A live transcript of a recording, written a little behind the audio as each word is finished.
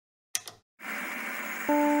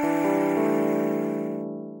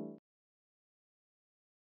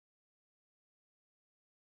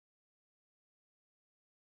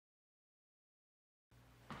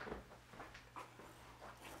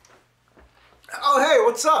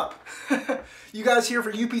what's up? You guys here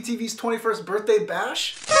for UPTV's 21st birthday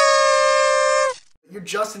bash? You're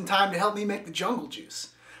just in time to help me make the jungle juice.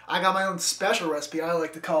 I got my own special recipe I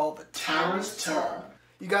like to call the Tower's Tub.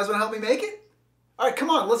 You guys want to help me make it? Alright, come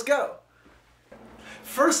on, let's go.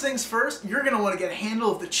 First things first, you're going to want to get a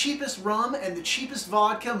handle of the cheapest rum and the cheapest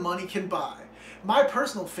vodka money can buy. My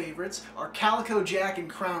personal favorites are Calico Jack and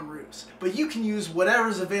Crown Ruse, but you can use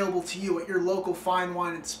whatever's available to you at your local fine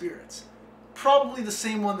wine and spirits. Probably the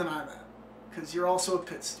same one that I'm at, because you're also a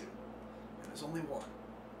pit student, and there's only one.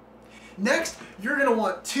 Next, you're going to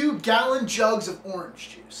want 2-gallon jugs of orange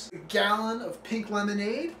juice, a gallon of pink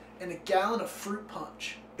lemonade, and a gallon of fruit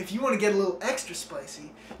punch. If you want to get a little extra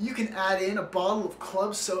spicy, you can add in a bottle of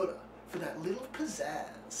club soda for that little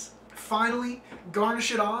pizzazz. Finally,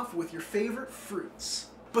 garnish it off with your favorite fruits.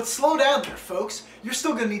 But slow down there, folks. You're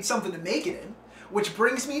still going to need something to make it in, which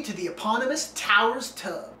brings me to the eponymous Tower's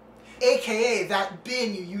Tub, aka that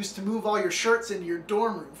bin you used to move all your shirts into your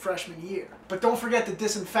dorm room freshman year. But don't forget to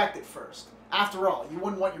disinfect it first. After all, you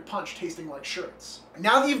wouldn't want your punch tasting like shirts.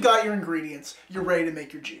 Now that you've got your ingredients, you're ready to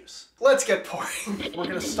make your juice. Let's get pouring. We're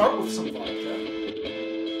going to start with some vodka.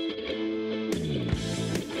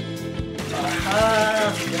 A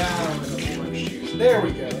half gallon of orange juice. There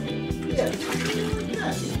we go. Yeah, that's good.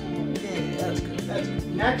 That's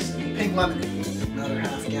good. Next, pink lemonade. Another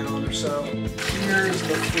half gallon or so. Here's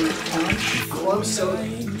the fruit punch. Club soda.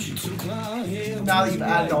 Now that you've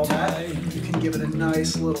added all that, you can give it a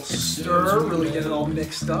nice little stir, really get it all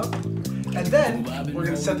mixed up. And then we're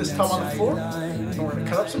going to set this tub on the floor and we're going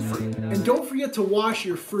to cut up some fruit. And don't forget to wash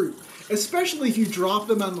your fruit, especially if you drop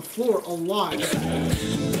them on the floor alive.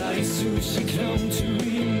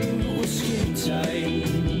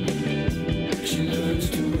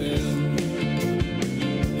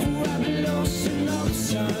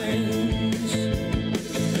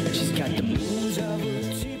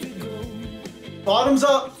 Bottoms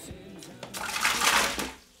up.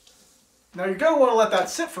 Now you're going to want to let that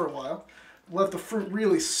sit for a while. Let the fruit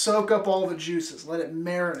really soak up all the juices. Let it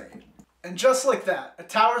marinate. And just like that, a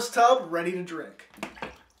Tower's Tub ready to drink.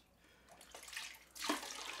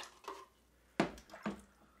 Be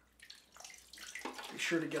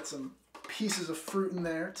sure to get some pieces of fruit in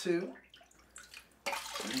there too.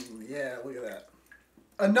 Yeah, look at that.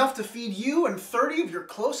 Enough to feed you and 30 of your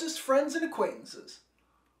closest friends and acquaintances.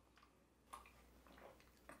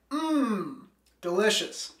 Mmm,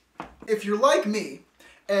 delicious. If you're like me,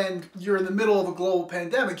 and you're in the middle of a global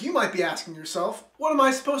pandemic, you might be asking yourself, what am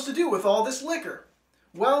I supposed to do with all this liquor?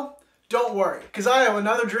 Well, don't worry, because I have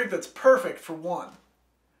another drink that's perfect for one.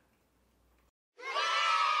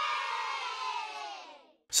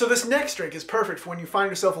 So this next drink is perfect for when you find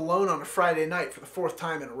yourself alone on a Friday night for the 4th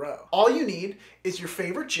time in a row. All you need is your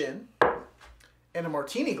favorite gin and a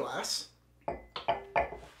martini glass,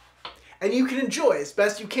 and you can enjoy as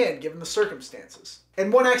best you can given the circumstances.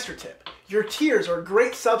 And one extra tip, your tears are a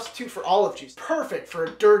great substitute for olive juice, perfect for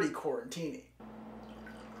a dirty quarantini.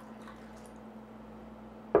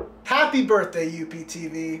 Happy birthday,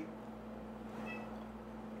 UPTV!